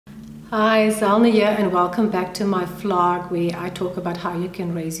Hi, Zalna here, and welcome back to my vlog where I talk about how you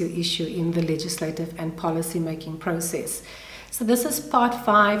can raise your issue in the legislative and policy making process. So this is part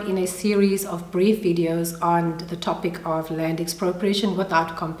 5 in a series of brief videos on the topic of land expropriation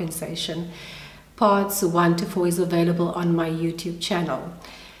without compensation. Parts 1 to 4 is available on my YouTube channel.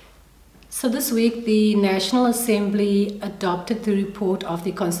 So this week the National Assembly adopted the report of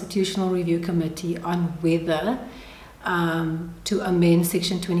the Constitutional Review Committee on whether to amend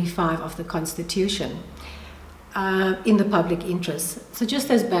Section 25 of the Constitution in the public interest. So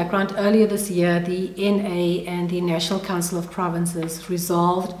just as background, earlier this year the NA and the National Council of Provinces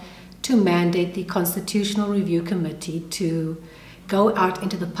resolved to mandate the Constitutional Review Committee to go out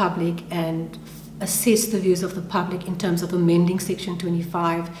into the public and assess the views of the public in terms of amending Section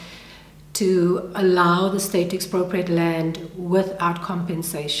 25 to allow the state to expropriate land without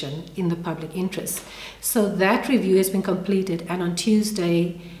compensation in the public interest. So that review has been completed, and on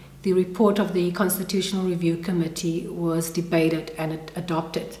Tuesday the report of the Constitutional Review Committee was debated and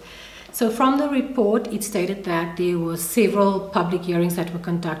adopted. So from the report it stated that there were several public hearings that were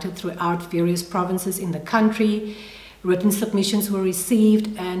conducted throughout various provinces in the country. Written submissions were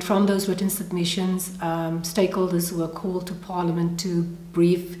received, and from those written submissions stakeholders were called to Parliament to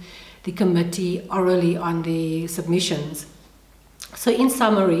brief the committee orally on the submissions. So in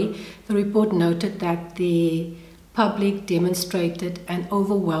summary, the report noted that the public demonstrated an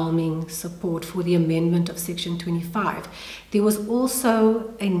overwhelming support for the amendment of Section 25. There was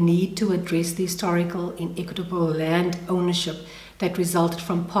also a need to address the historical inequitable land ownership that resulted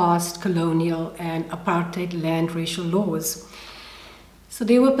from past colonial and apartheid land racial laws. So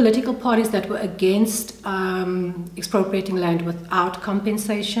there were political parties that were against expropriating land without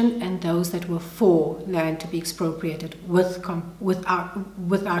compensation, and those that were for land to be expropriated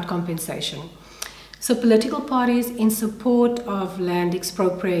without compensation. So political parties in support of land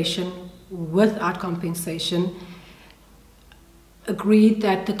expropriation without compensation agreed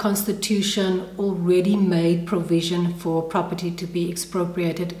that the Constitution already made provision for property to be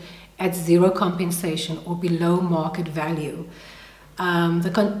expropriated at zero compensation or below market value.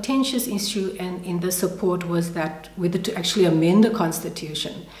 The contentious issue in the support was that whether to actually amend the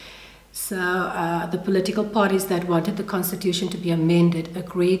Constitution. So the political parties that wanted the Constitution to be amended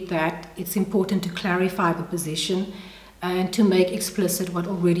agreed that it's important to clarify the position and to make explicit what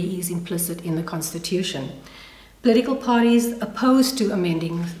already is implicit in the Constitution. Political parties opposed to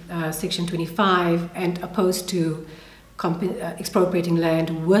amending Section 25 and opposed to expropriating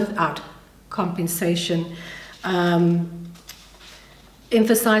land without compensation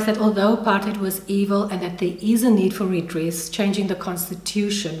emphasized that although apartheid was evil and that there is a need for redress, changing the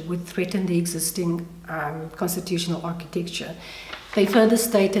Constitution would threaten the existing constitutional architecture. They further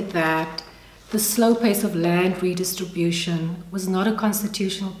stated that the slow pace of land redistribution was not a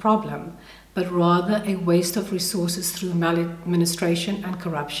constitutional problem, but rather a waste of resources through maladministration and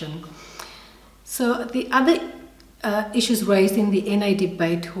corruption. So the other issues raised in the NA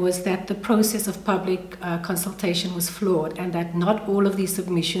debate was that the process of public consultation was flawed and that not all of these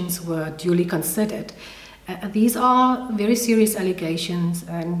submissions were duly considered. These are very serious allegations,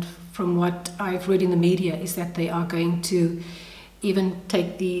 and from what I've read in the media is that they are going to even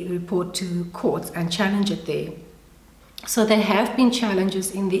take the report to court and challenge it there. So there have been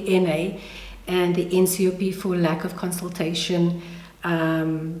challenges in the NA and the NCOP for lack of consultation,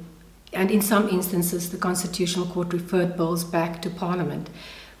 and in some instances, the Constitutional Court referred bills back to Parliament.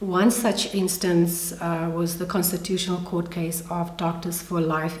 One such instance was the Constitutional Court case of Doctors for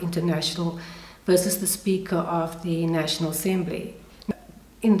Life International versus the Speaker of the National Assembly.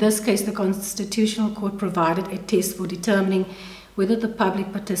 In this case, the Constitutional Court provided a test for determining whether the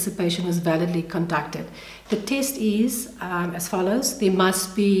public participation was validly conducted. The test is as follows: there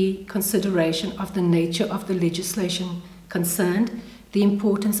must be consideration of the nature of the legislation concerned, the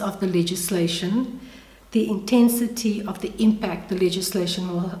importance of the legislation, the intensity of the impact the legislation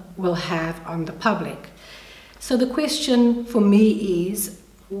will have on the public. So the question for me is,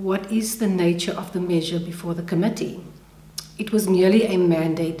 what is the nature of the measure before the committee? It was merely a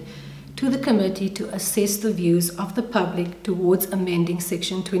mandate to the committee to assess the views of the public towards amending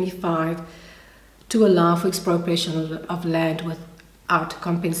Section 25 to allow for expropriation of land without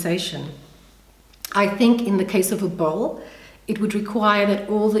compensation. I think in the case of a bill, it would require that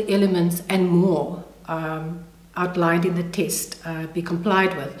all the elements and more outlined in the test be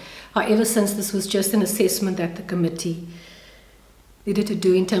complied with. However, since this was just an assessment that the committee needed to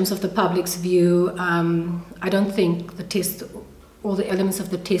do in terms of the public's view, I don't think the test, all the elements of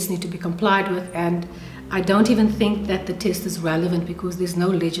the test need to be complied with, and I don't even think that the test is relevant because there's no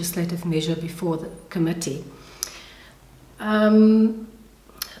legislative measure before the committee.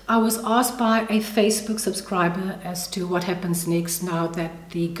 I was asked by a Facebook subscriber as to what happens next now that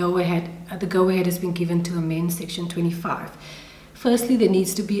the go-ahead has been given to amend Section 25. Firstly, there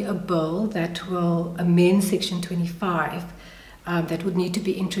needs to be a bill that will amend Section 25 that would need to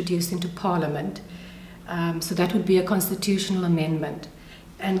be introduced into Parliament. So that would be a constitutional amendment.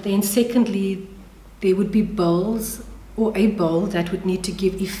 And then secondly, there would be bills or a bill that would need to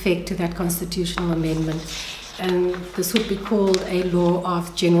give effect to that constitutional amendment. And this would be called a law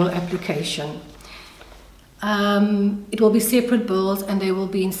of general application. It will be separate bills, and they will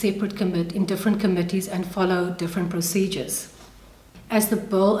be in different committees and follow different procedures. As the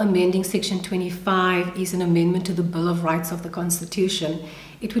bill amending Section 25 is an amendment to the Bill of Rights of the Constitution,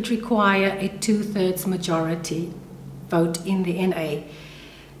 it would require a 2/3 majority vote in the NA.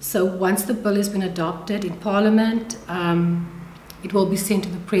 So once the bill has been adopted in Parliament, it will be sent to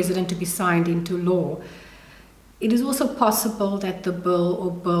the President to be signed into law. It is also possible that the bill or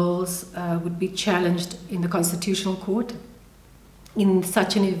bills would be challenged in the Constitutional Court. In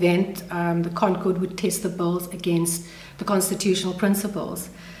such an event, the Concord would test the bills against the constitutional principles.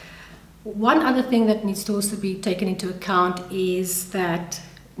 One other thing that needs to also be taken into account is that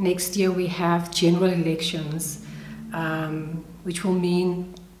next year we have general elections, which will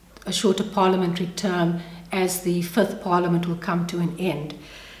mean a shorter parliamentary term as the 5th Parliament will come to an end.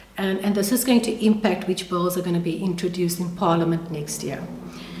 And this is going to impact which bills are going to be introduced in Parliament next year.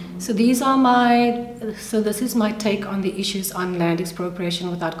 So this is my take on the issues on land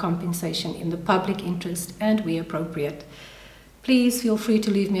expropriation without compensation in the public interest and where appropriate. Please feel free to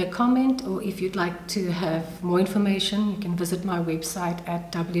leave me a comment, or if you'd like to have more information, you can visit my website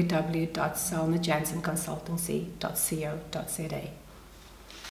at www.selnajansenconsultancy.co.za.